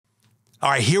All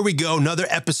right, here we go. Another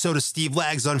episode of Steve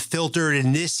Lags Unfiltered.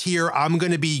 And this here, I'm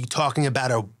going to be talking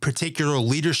about a particular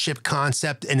leadership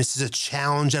concept. And this is a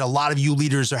challenge that a lot of you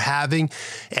leaders are having.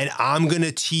 And I'm going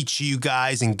to teach you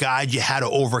guys and guide you how to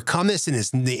overcome this.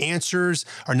 And the answers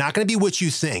are not going to be what you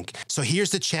think. So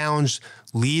here's the challenge.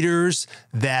 Leaders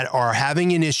that are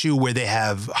having an issue where they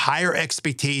have higher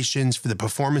expectations for the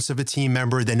performance of a team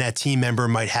member than that team member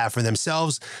might have for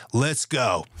themselves. Let's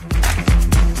go.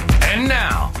 And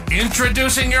now,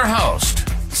 introducing your host,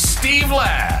 Steve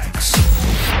Lags.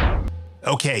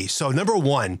 Okay, so number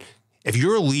one, if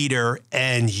you're a leader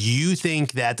and you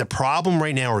think that the problem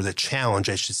right now, or the challenge,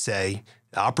 I should say,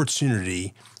 the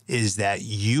opportunity is that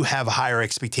you have higher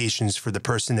expectations for the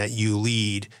person that you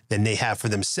lead than they have for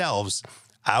themselves,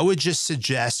 I would just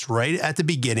suggest right at the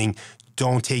beginning,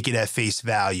 don't take it at face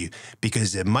value,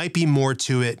 because there might be more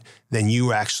to it than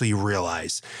you actually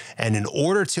realize. And in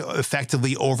order to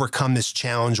effectively overcome this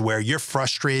challenge where you're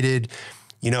frustrated,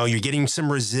 you're getting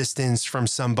some resistance from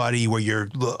somebody where you're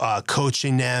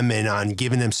coaching them and on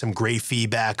giving them some great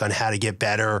feedback on how to get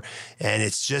better, and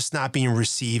it's just not being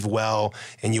received well.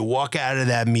 And you walk out of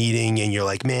that meeting and you're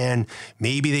like, man,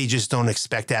 maybe they just don't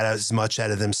expect that as much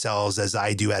out of themselves as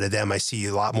I do out of them. I see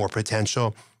a lot more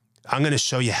potential. I'm going to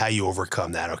show you how you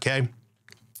overcome that, okay?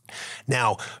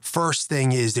 Now, first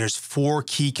thing is there's 4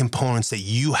 key components that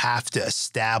you have to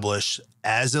establish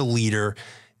as a leader.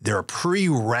 They're a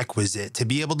prerequisite to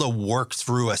be able to work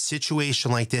through a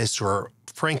situation like this, or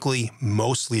frankly,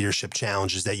 most leadership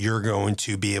challenges that you're going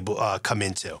to be able to come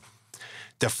into.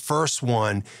 The first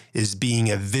one is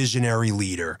being a visionary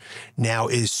leader. Now,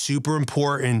 it is super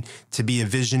important to be a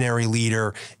visionary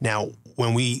leader. Now,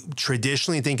 when we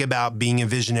traditionally think about being a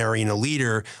visionary and a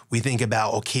leader, we think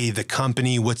about, okay, the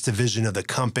company, what's the vision of the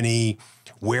company?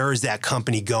 Where is that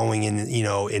company going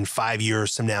in 5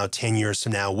 years from now, 10 years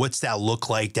from now? What's that look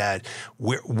like?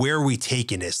 Where are we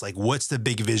taking this? Like, what's the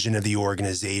big vision of the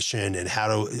organization, and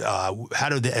how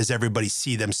does everybody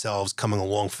see themselves coming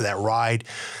along for that ride?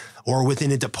 Or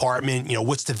within a department,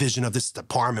 what's the vision of this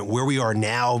department, where we are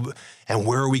now, and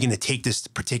where are we going to take this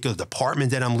particular department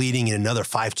that I'm leading in another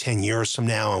 5, 10 years from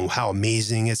now, and how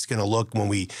amazing it's going to look when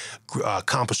we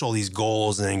accomplish all these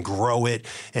goals and then grow it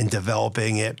and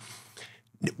developing it.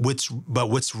 But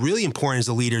what's really important as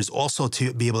a leader is also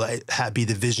to be able to be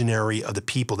the visionary of the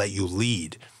people that you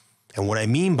lead. And what I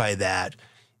mean by that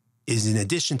is, in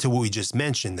addition to what we just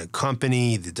mentioned, the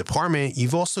company, the department,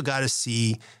 you've also got to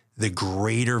see the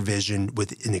greater vision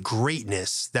within the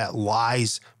greatness that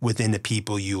lies within the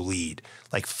people you lead.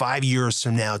 Like 5 years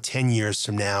from now, 10 years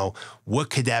from now, what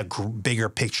could that bigger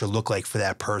picture look like for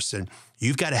that person?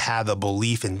 You've got to have a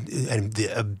belief and the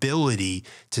ability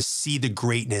to see the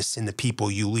greatness in the people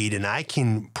you lead. And I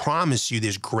can promise you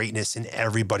there's greatness in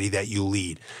everybody that you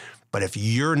lead. But if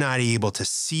you're not able to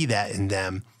see that in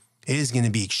them, it is going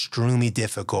to be extremely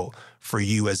difficult for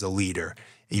you as a leader.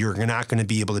 You're not going to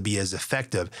be able to be as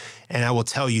effective. And I will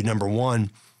tell you, number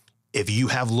one, if you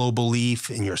have low belief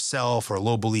in yourself or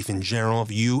low belief in general,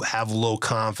 if you have low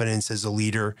confidence as a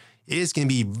leader, it is going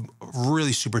to be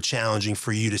really super challenging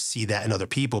for you to see that in other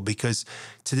people, because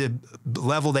to the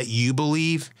level that you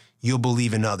believe, you'll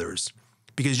believe in others,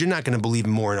 because you're not going to believe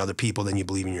more in other people than you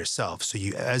believe in yourself. So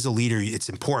you, as a leader, it's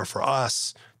important for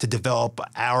us to develop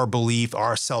our belief,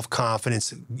 our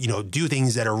self-confidence, do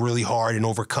things that are really hard and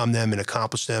overcome them and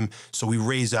accomplish them. So we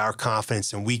raise our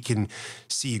confidence and we can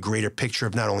see a greater picture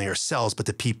of not only ourselves, but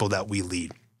the people that we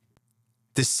lead.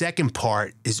 The second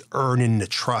part is earning the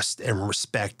trust and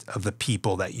respect of the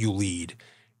people that you lead.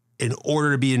 In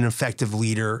order to be an effective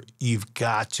leader, you've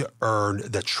got to earn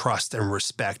the trust and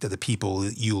respect of the people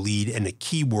you lead. And the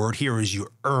key word here is you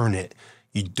earn it.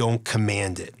 You don't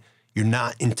command it. You're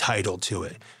not entitled to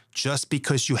it. Just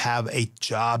because you have a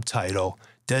job title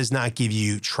does not give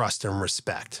you trust and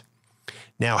respect.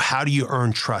 Now, how do you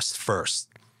earn trust first?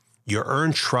 You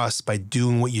earn trust by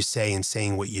doing what you say and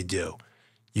saying what you do.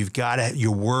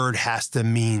 Your word has to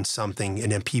mean something,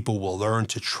 and then people will learn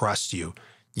to trust you.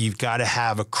 You've got to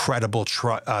have a credible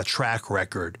track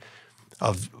record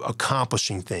of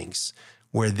accomplishing things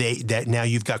that now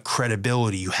you've got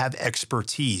credibility, you have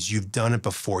expertise, you've done it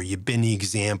before, you've been the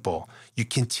example, you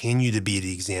continue to be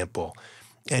the example.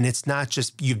 And it's not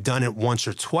just you've done it once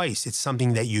or twice, it's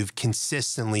something that you've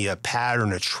consistently, a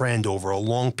pattern, a trend over a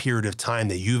long period of time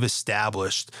that you've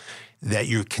established, that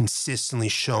you're consistently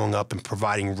showing up and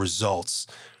providing results.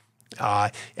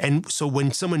 And so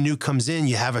when someone new comes in,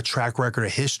 you have a track record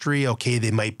of history. Okay,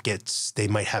 they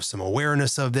might have some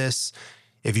awareness of this.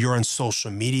 If you're on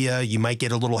social media, you might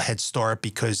get a little head start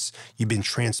because you've been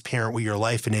transparent with your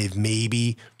life, and they've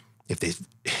maybe,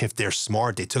 if they're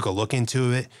smart, they took a look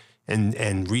into it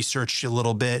and research a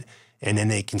little bit. And then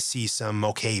they can see some,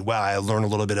 okay, wow, I learned a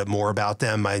little bit more about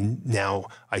them.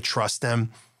 I trust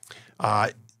them.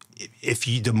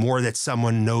 The more that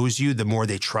someone knows you, the more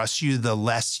they trust you, the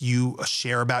less you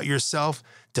share about yourself,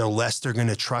 the less they're going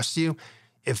to trust you.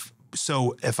 If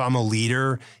I'm a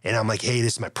leader and I'm like, hey,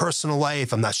 this is my personal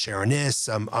life, I'm not sharing this,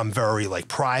 I'm very like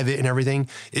private and everything,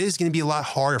 it is going to be a lot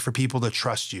harder for people to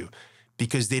trust you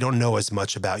because they don't know as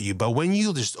much about you. But when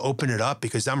you just open it up,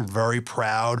 because I'm very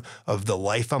proud of the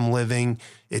life I'm living,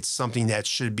 it's something that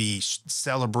should be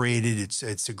celebrated.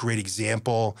 It's a great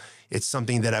example. It's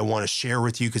something that I want to share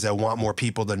with you because I want more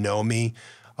people to know me.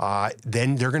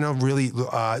 Then they're going to really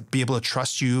be able to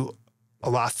trust you a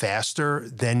lot faster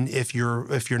than if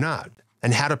you're not.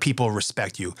 And how do people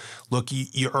respect you? Look,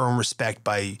 you earn respect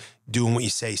by doing what you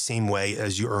say, same way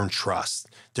as you earn trust.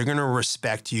 They're going to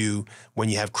respect you when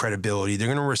you have credibility. They're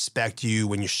going to respect you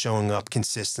when you're showing up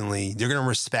consistently. They're going to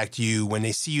respect you when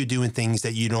they see you doing things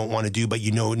that you don't want to do, but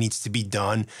you know it needs to be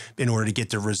done in order to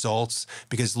get the results.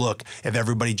 Because look, if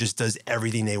everybody just does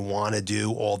everything they want to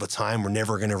do all the time, we're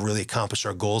never going to really accomplish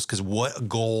our goals. Because what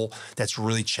goal that's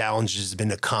really challenged has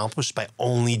been accomplished by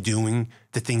only doing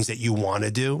the things that you want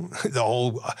to do. The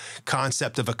whole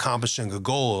concept of accomplishing a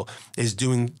goal is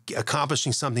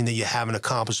accomplishing something that you haven't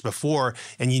accomplished before,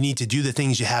 and you need to do the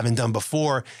things you haven't done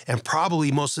before, and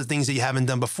probably most of the things that you haven't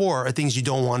done before are things you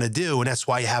don't want to do, and that's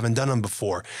why you haven't done them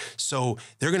before. So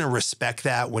they're going to respect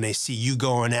that when they see you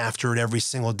going after it every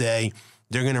single day.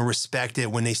 They're going to respect it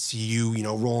when they see you,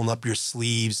 rolling up your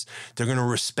sleeves. They're going to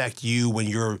respect you when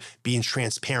you're being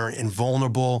transparent and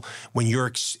vulnerable, when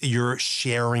you're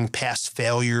sharing past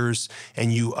failures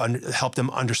and you help them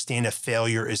understand that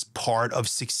failure is part of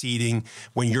succeeding.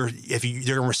 They're going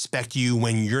to respect you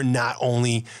when you're not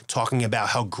only talking about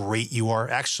how great you are.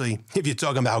 Actually, if you're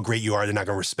talking about how great you are, they're not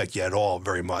going to respect you at all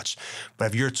very much. But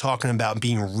if you're talking about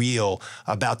being real,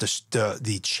 about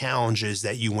the challenges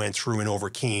that you went through and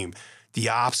overcame, the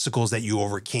obstacles that you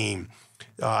overcame,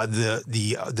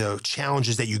 the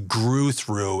challenges that you grew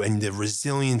through, and the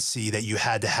resiliency that you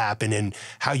had to happen, and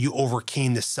how you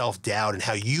overcame the self-doubt, and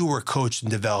how you were coached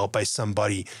and developed by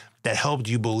somebody that helped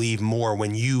you believe more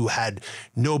when you had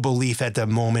no belief at the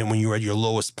moment when you were at your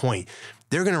lowest point.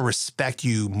 They're going to respect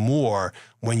you more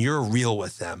when you're real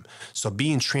with them. So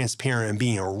being transparent and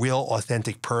being a real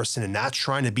authentic person and not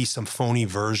trying to be some phony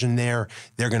version they're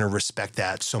going to respect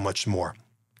that so much more.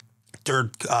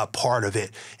 Third part of it,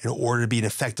 in order to be an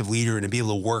effective leader and to be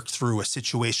able to work through a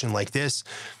situation like this,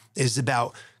 is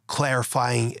about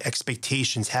clarifying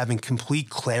expectations, having complete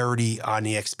clarity on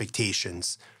the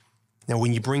expectations. Now,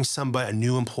 when you bring a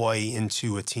new employee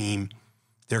into a team,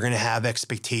 they're going to have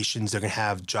expectations. They're going to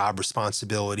have job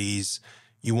responsibilities.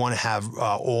 You want to have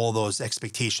all those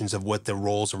expectations of what the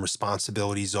roles and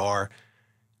responsibilities are.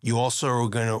 You also are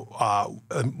going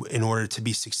to, in order to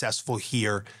be successful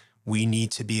here, we need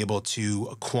to be able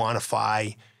to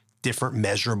quantify different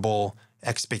measurable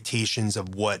expectations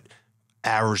of what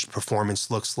average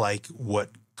performance looks like, what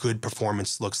good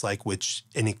performance looks like,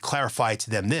 and clarify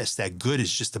to them that good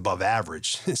is just above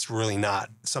average. It's really not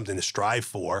something to strive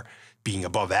for, being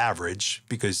above average,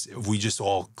 because if we just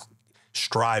all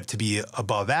strive to be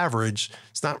above average,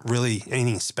 it's not really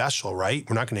anything special, right?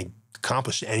 We're not going to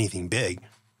accomplish anything big.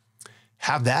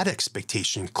 Have that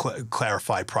expectation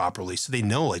clarified properly so they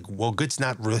know, good's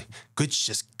not really, good's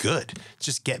just good. It's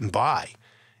just getting by.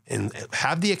 And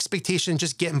have the expectation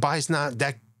just getting by is not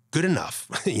that good enough.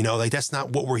 That's not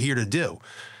what we're here to do.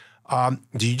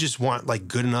 Do you just want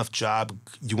good enough job?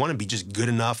 You want to be just good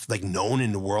enough, known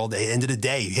in the world? At the end of the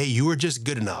day, hey, you were just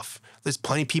good enough. There's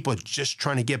plenty of people just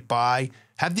trying to get by.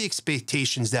 Have the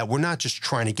expectations that we're not just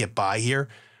trying to get by here,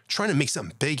 trying to make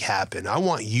something big happen. I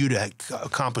want you to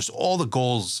accomplish all the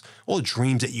goals, all the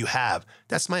dreams that you have.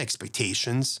 That's my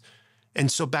expectations.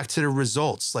 And so back to the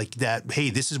results, hey,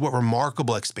 this is what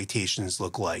remarkable expectations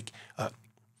look like.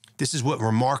 This is what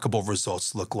remarkable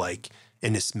results look like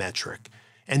in this metric.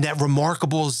 And that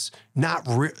remarkable is not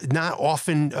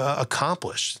often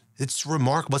accomplished. It's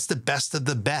remarkable. It's the best of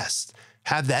the best.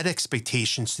 Have that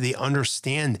expectation so they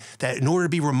understand that in order to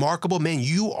be remarkable, man,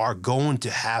 you are going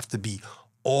to have to be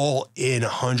all in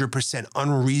 100%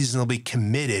 unreasonably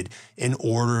committed in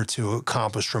order to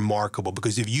accomplish remarkable.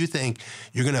 Because if you think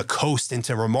you're going to coast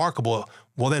into remarkable,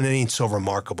 well, then it ain't so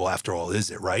remarkable after all, is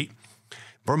it, right?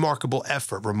 Remarkable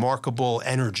effort, remarkable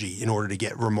energy in order to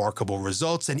get remarkable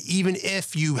results. And even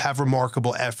if you have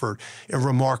remarkable effort and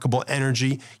remarkable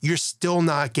energy, you're still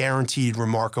not guaranteed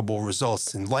remarkable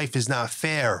results. And life is not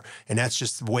fair. And that's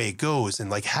just the way it goes.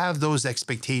 And have those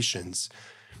expectations.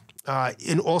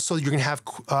 And also you're going to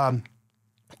have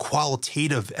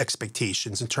qualitative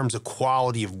expectations in terms of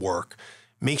quality of work.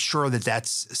 Make sure that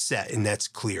that's set and that's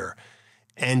clear.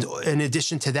 And in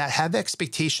addition to that, have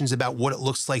expectations about what it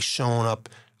looks like showing up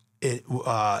in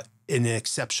an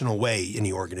exceptional way in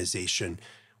the organization.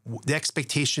 The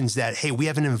expectations that, hey, we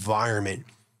have an environment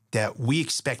that we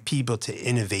expect people to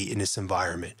innovate in this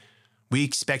environment. We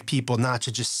expect people not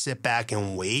to just sit back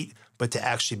and wait, but to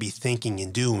actually be thinking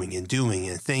and doing and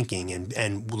thinking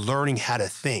and learning how to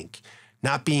think.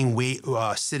 Not being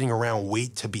sitting around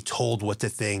wait to be told what to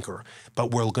think, but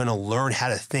we're going to learn how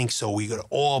to think so we could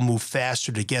all move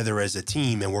faster together as a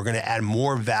team, and we're going to add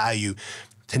more value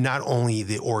to not only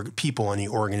the people in the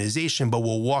organization, but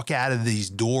we'll walk out of these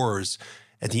doors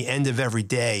at the end of every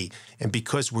day, and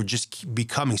because we're just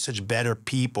becoming such better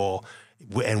people,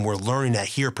 and we're learning that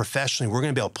here professionally, we're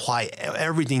going to be able to apply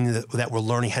everything that we're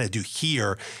learning how to do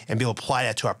here and be able to apply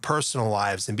that to our personal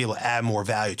lives and be able to add more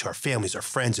value to our families, our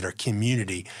friends, and our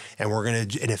community. And we're going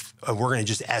to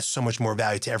just add so much more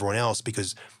value to everyone else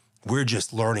because we're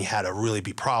just learning how to really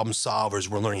be problem solvers.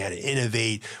 We're learning how to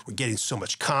innovate. We're getting so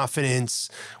much confidence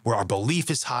where our belief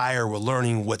is higher. We're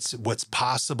learning what's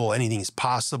possible. Anything is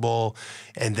possible,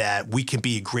 and that we can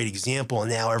be a great example. And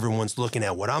now everyone's looking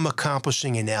at what I'm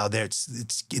accomplishing, and now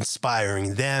it's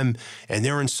inspiring them, and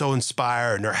they're so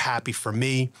inspired, and they're happy for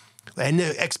me. And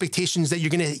the expectations that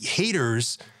you're going to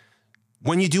haters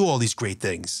when you do all these great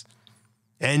things.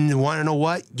 And you want to know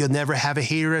what? You'll never have a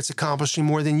hater that's accomplishing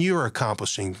more than you are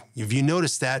accomplishing. If you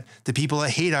notice that, the people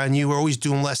that hate on you are always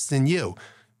doing less than you.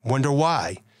 Wonder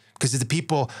why? Because the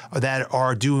people that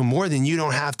are doing more than you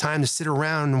don't have time to sit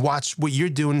around and watch what you're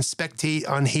doing and spectate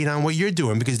on hate on what you're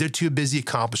doing because they're too busy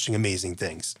accomplishing amazing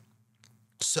things.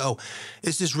 So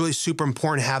this is really super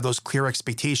important to have those clear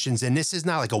expectations. And this is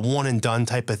not like a one and done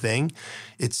type of thing.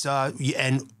 It's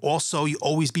and also you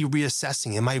always be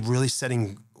reassessing. Am I really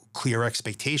setting clear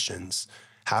expectations?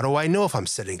 How do I know if I'm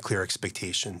setting clear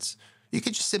expectations? You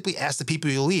could just simply ask the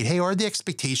people you lead, hey, are the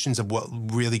expectations of what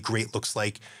really great looks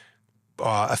like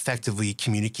effectively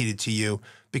communicated to you?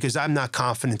 Because I'm not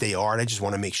confident they are, and I just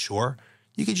want to make sure.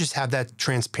 You could just have that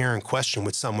transparent question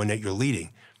with someone that you're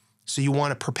leading. So you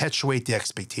want to perpetuate the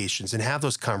expectations and have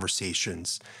those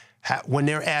conversations. When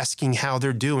they're asking how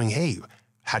they're doing, hey,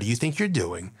 how do you think you're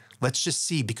doing? Let's just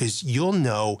see, because you'll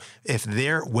know if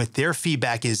what their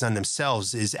feedback is on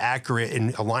themselves is accurate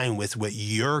and aligned with what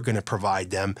you're going to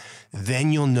provide them.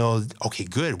 Then you'll know, okay,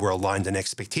 good, we're aligned on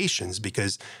expectations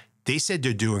because they said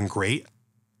they're doing great.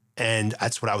 And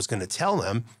that's what I was going to tell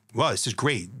them. Well, this is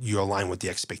great. You're aligned with the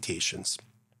expectations.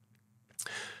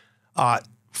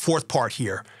 Fourth part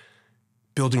here,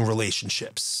 building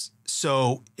relationships.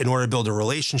 So in order to build a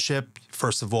relationship,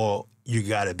 first of all, you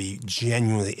got to be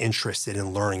genuinely interested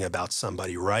in learning about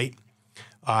somebody, right?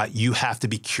 You have to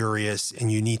be curious,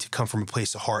 and you need to come from a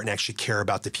place of heart and actually care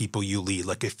about the people you lead.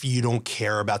 Like if you don't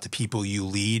care about the people you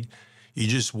lead, you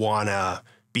just want to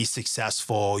be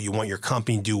successful, you want your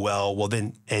company to do well,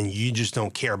 and you just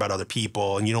don't care about other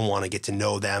people and you don't want to get to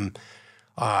know them.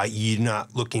 You're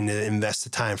not looking to invest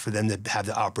the time for them to have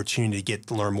the opportunity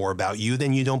to learn more about you,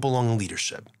 then you don't belong in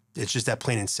leadership. It's just that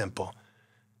plain and simple.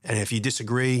 And if you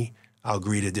disagree, I'll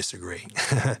agree to disagree.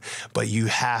 But you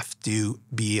have to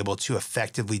be able to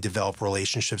effectively develop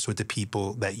relationships with the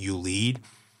people that you lead,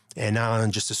 and not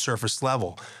on just a surface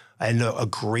level. And a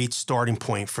great starting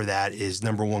point for that is,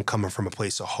 number one, coming from a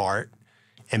place of heart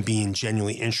and being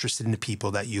genuinely interested in the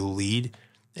people that you lead.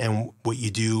 And what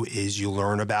you do is you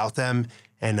learn about them.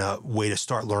 And a way to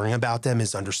start learning about them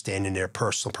is understanding their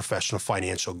personal, professional,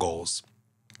 financial goals.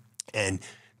 And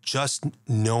just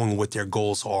knowing what their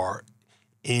goals are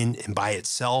in and by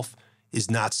itself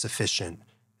is not sufficient.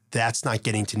 That's not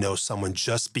getting to know someone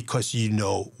just because you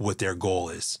know what their goal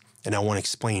is. And I want to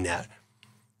explain that.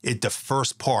 The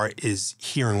first part is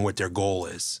hearing what their goal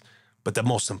is. But the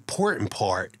most important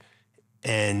part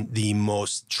and the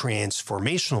most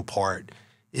transformational part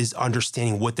is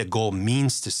understanding what the goal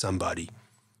means to somebody.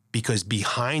 Because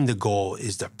behind the goal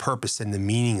is the purpose and the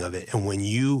meaning of it. And when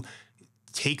you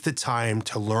take the time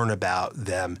to learn about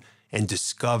them and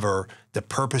discover the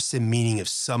purpose and meaning of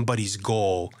somebody's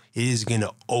goal, it is going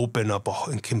to open up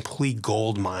a complete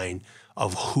gold mine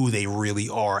of who they really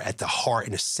are at the heart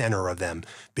and the center of them.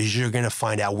 Because you're going to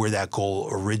find out where that goal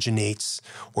originates,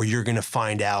 or you're going to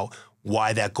find out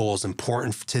why that goal is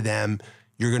important to them.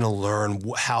 You're going to learn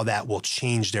how that will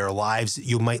change their lives.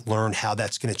 You might learn how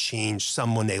that's going to change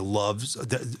someone they love,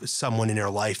 someone in their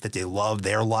life that they love,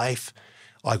 their life,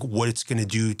 like what it's going to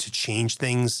do to change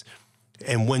things.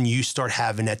 And when you start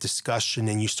having that discussion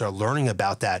and you start learning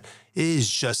about that, it is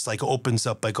just like opens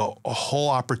up like a whole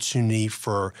opportunity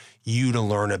for you to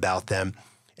learn about them.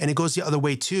 And it goes the other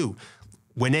way too.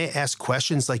 When they ask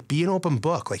questions, like be an open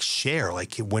book, like share,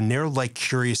 like when they're like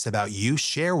curious about you,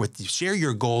 share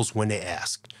your goals when they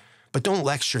ask, but don't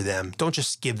lecture them. Don't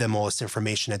just give them all this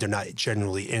information that they're not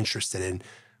generally interested in.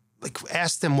 Like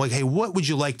ask them like, hey, what would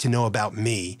you like to know about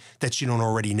me that you don't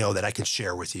already know that I can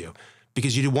share with you?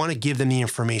 Because you want to give them the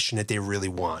information that they really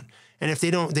want. And if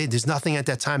they don't, there's nothing at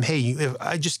that time. Hey,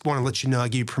 I just want to let you know, I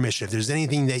give you permission. If there's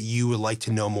anything that you would like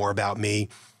to know more about me,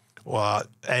 at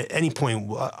any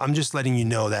point, I'm just letting you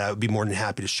know that I would be more than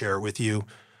happy to share it with you,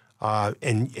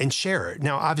 and share it.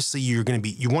 Now, obviously, you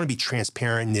want to be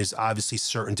transparent, and there's obviously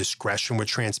certain discretion with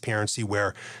transparency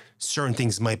where certain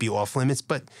things might be off limits.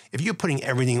 But if you're putting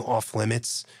everything off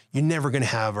limits, you're never going to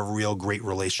have a real great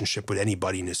relationship with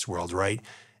anybody in this world, right?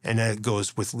 And that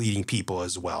goes with leading people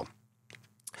as well.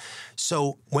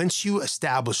 So once you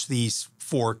establish these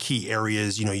 4 key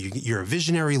areas, you're a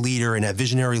visionary leader, and that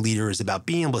visionary leader is about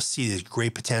being able to see the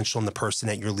great potential in the person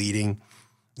that you're leading.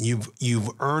 You've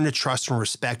earned a trust and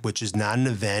respect, which is not an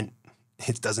event.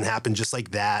 It doesn't happen just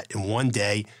like that in one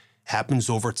day. It happens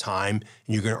over time,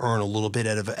 and you're going to earn a little bit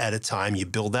at a time. You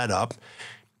build that up.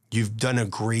 You've done a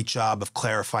great job of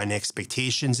clarifying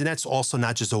expectations, and that's also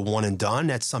not just a one and done.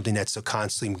 That's something that's a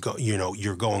constantly,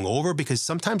 you're going over, because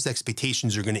sometimes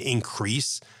expectations are going to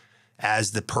increase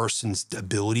as the person's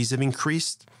abilities have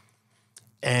increased,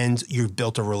 and you've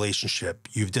built a relationship.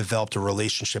 You've developed a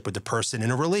relationship with the person.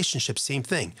 In a relationship, same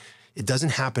thing. It doesn't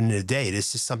happen in a day.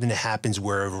 This is something that happens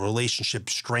where a relationship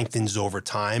strengthens over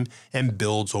time and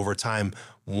builds over time,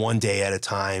 one day at a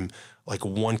time, like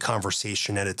one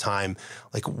conversation at a time,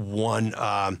 like one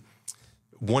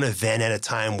event at a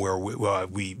time, where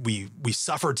we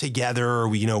suffered together.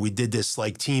 We did this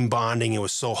like team bonding. It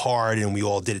was so hard, and we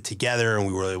all did it together, and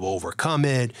we were able to overcome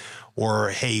it. Or,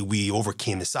 hey, we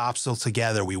overcame this obstacle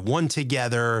together. We won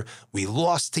together. We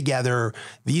lost together.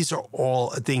 These are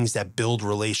all things that build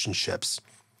relationships.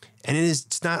 And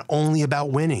it's not only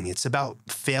about winning. It's about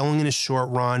failing in a short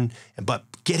run, but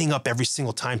getting up every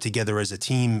single time together as a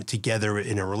team, together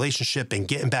in a relationship, and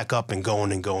getting back up and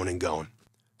going and going and going.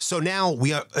 So now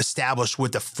we are established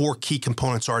what the 4 key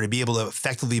components are to be able to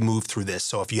effectively move through this.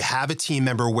 So if you have a team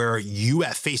member where you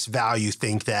at face value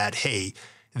think that, hey,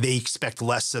 they expect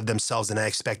less of themselves than I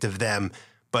expect of them,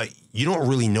 but you don't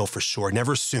really know for sure.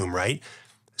 Never assume, right?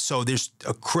 So there's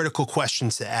a critical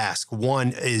questions to ask. One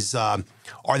is, does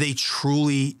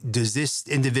this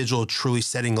individual truly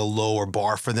setting a lower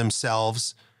bar for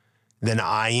themselves than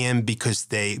I am because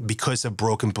of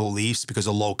broken beliefs, because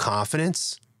of low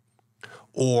confidence?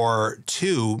 Or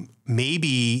 2,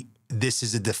 maybe this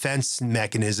is a defense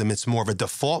mechanism. It's more of a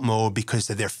default mode because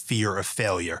of their fear of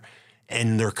failure,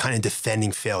 and they're kind of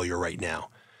defending failure right now.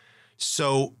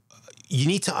 So you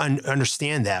need to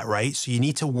understand that, right? So you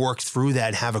need to work through that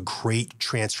and have a great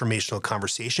transformational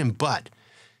conversation. But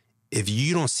if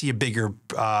you don't see a bigger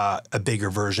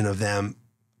version of them,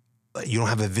 you don't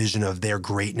have a vision of their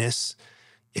greatness,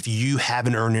 if you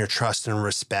haven't earned their trust and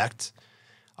respect,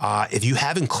 if you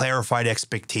haven't clarified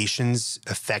expectations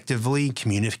effectively,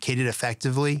 communicated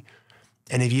effectively,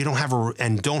 and if you don't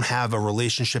have a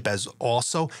relationship as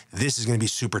also, this is going to be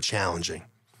super challenging.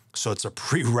 So it's a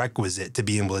prerequisite to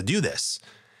be able to do this.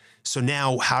 So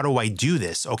now, how do I do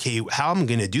this? Okay, how I'm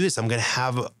going to do this? I'm going to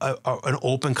have an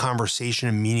open conversation,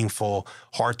 a meaningful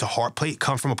heart-to-heart,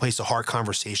 come from a place of heart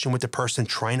conversation with the person,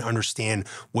 trying to understand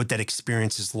what that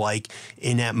experience is like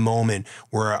in that moment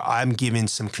where I'm giving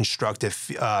some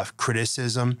constructive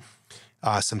criticism,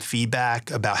 some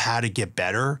feedback about how to get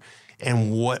better,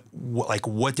 and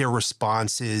what their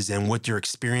response is and what their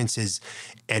experience is.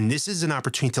 And this is an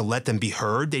opportunity to let them be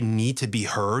heard. They need to be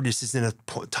heard. This isn't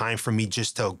a time for me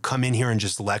just to come in here and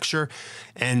just lecture.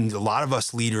 And a lot of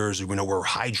us leaders, we're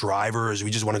high drivers.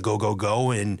 We just want to go, go, go.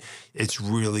 And it's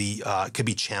really, it could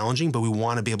be challenging, but we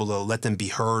want to be able to let them be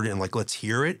heard and let's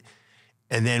hear it.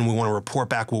 And then we want to report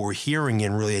back what we're hearing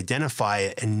and really identify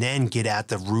it, and then get at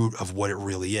the root of what it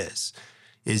really is.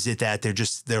 Is it that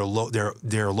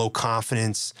they're low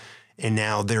confidence, and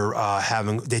now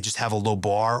they just have a low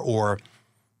bar? Or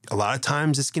a lot of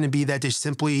times it's going to be that they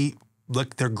simply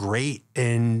they're great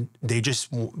and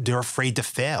they're afraid to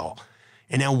fail.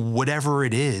 And now whatever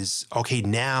it is, okay,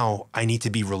 now I need to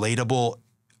be relatable,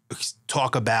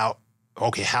 talk about,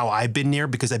 okay, how I've been there,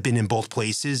 because I've been in both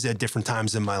places at different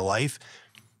times in my life.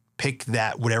 Pick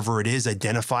that, whatever it is,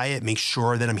 identify it, make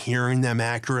sure that I'm hearing them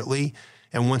accurately.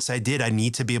 And once I did, I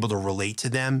need to be able to relate to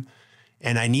them,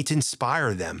 and I need to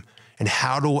inspire them. And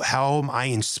how am I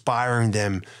inspiring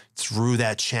them through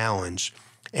that challenge?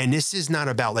 And this is not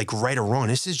about right or wrong.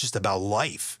 This is just about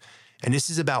life. And this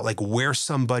is about like where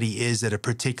somebody is at a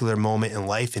particular moment in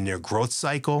life in their growth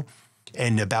cycle,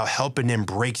 and about helping them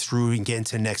break through and get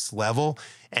into the next level.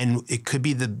 And it could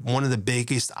be one of the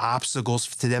biggest obstacles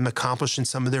to them accomplishing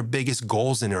some of their biggest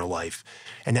goals in their life.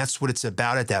 And that's what it's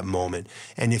about at that moment.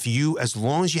 And as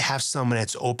long as you have someone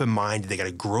that's open-minded, they got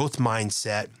a growth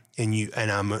mindset,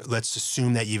 let's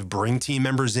assume that you bring team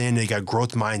members in, they got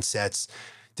growth mindsets,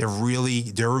 they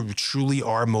truly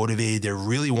are motivated, they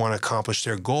really want to accomplish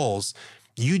their goals.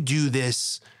 You do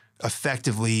this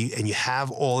effectively, and you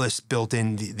have all this built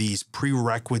in, these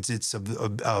prerequisites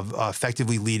of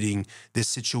effectively leading this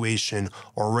situation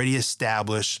already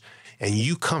established, and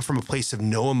you come from a place of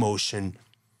no emotion,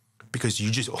 because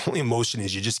only emotion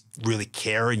is you just really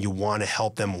care and you want to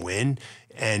help them win,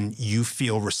 and you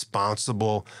feel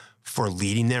responsible for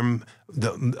leading them,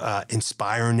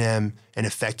 inspiring them, and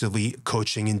effectively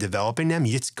coaching and developing them.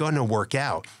 It's going to work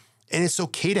out. And it's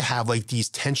okay to have like these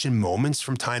tension moments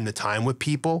from time to time with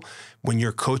people when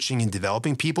you're coaching and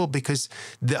developing people, because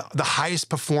the highest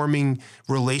performing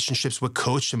relationships with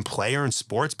coach and player in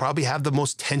sports probably have the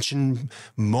most tension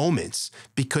moments,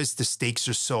 because the stakes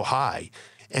are so high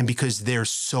and because they're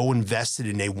so invested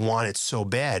and they want it so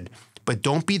bad. But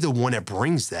don't be the one that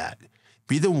brings that.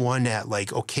 Be the one that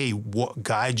what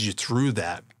guides you through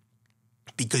that,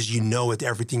 because you know that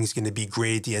everything's going to be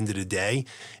great at the end of the day,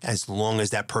 as long as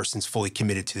that person's fully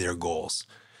committed to their goals.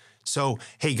 So,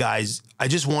 hey guys, I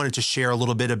just wanted to share a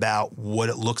little bit about what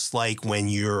it looks like when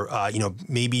you're,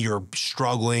 maybe you're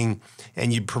struggling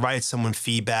and you provided someone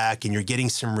feedback and you're getting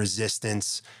some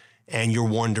resistance, and you're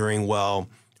wondering, well,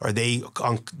 are they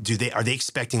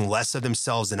expecting less of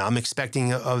themselves than I'm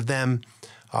expecting of them?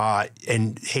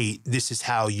 And hey, this is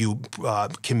how you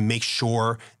can make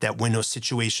sure that when those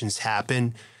situations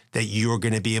happen, that you're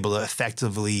going to be able to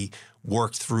effectively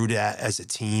work through that as a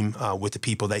team with the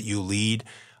people that you lead,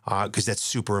 because that's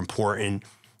super important.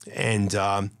 And,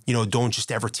 don't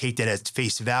just ever take that as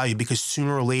face value, because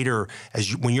sooner or later,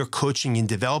 when you're coaching and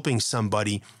developing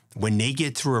somebody, when they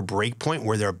get through a break point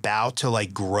where they're about to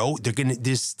grow,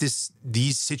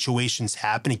 these situations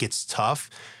happen. It gets tough.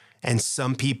 And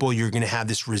some people, you're going to have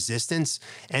this resistance,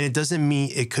 and it doesn't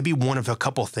mean, it could be one of a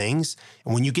couple things.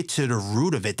 And when you get to the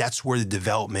root of it, that's where the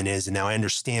development is. And now I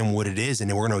understand what it is, and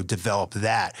then we're going to develop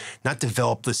that, not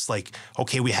develop this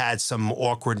we had some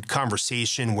awkward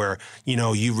conversation where,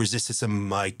 you resisted some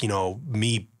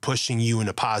me pushing you in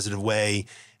a positive way.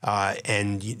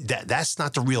 And that's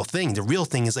not the real thing. The real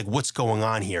thing is what's going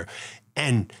on here.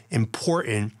 And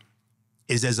important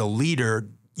is, as a leader,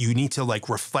 you need to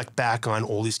reflect back on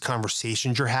all these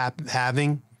conversations you're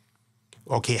having.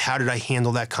 Okay, how did I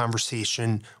handle that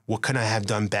conversation? What could I have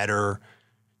done better?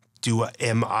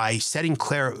 Am I setting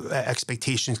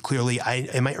expectations clearly?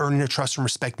 Am I earning the trust and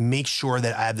respect? Make sure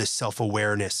that I have this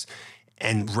self-awareness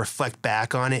and reflect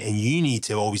back on it. And you need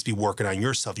to always be working on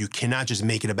yourself. You cannot just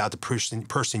make it about the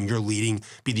person you're leading,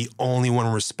 be the only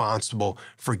one responsible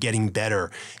for getting better.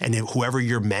 And whoever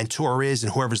your mentor is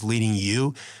and whoever's leading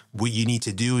you, what you need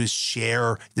to do is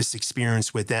share this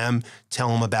experience with them, tell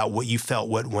them about what you felt,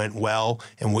 what went well,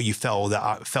 and what you felt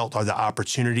are the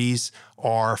opportunities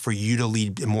are for you to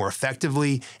lead more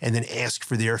effectively, and then ask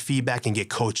for their feedback and get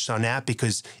coached on that.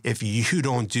 Because if you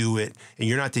don't do it and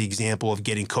you're not the example of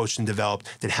getting coached and developed,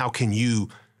 then how can you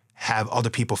have other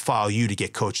people follow you to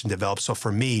get coached and developed? So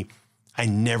for me, I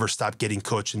never stop getting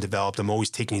coached and developed. I'm always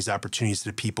taking these opportunities to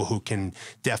the people who can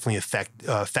definitely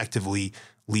effectively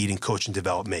lead and coach and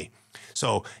develop me.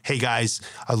 So, hey guys,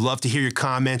 I'd love to hear your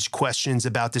comments, questions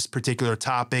about this particular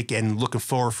topic, and looking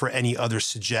forward for any other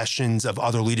suggestions of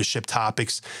other leadership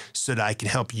topics so that I can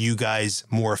help you guys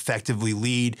more effectively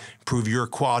lead, improve your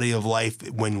quality of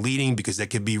life when leading, because that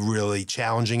could be really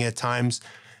challenging at times.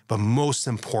 But most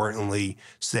importantly,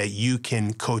 so that you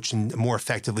can coach and more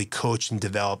effectively coach and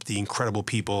develop the incredible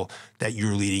people that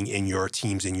you're leading in your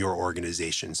teams and your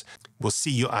organizations. We'll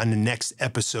see you on the next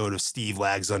episode of Steve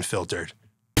Lags Unfiltered.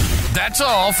 That's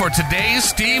all for today's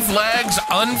Steve Lags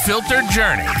Unfiltered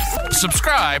Journey.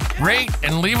 Subscribe, rate,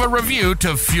 and leave a review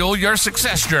to fuel your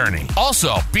success journey.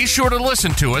 Also, be sure to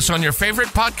listen to us on your favorite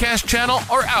podcast channel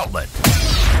or outlet.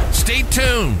 Stay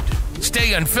tuned,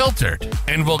 stay unfiltered,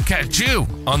 and we'll catch you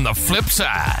on the flip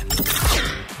side.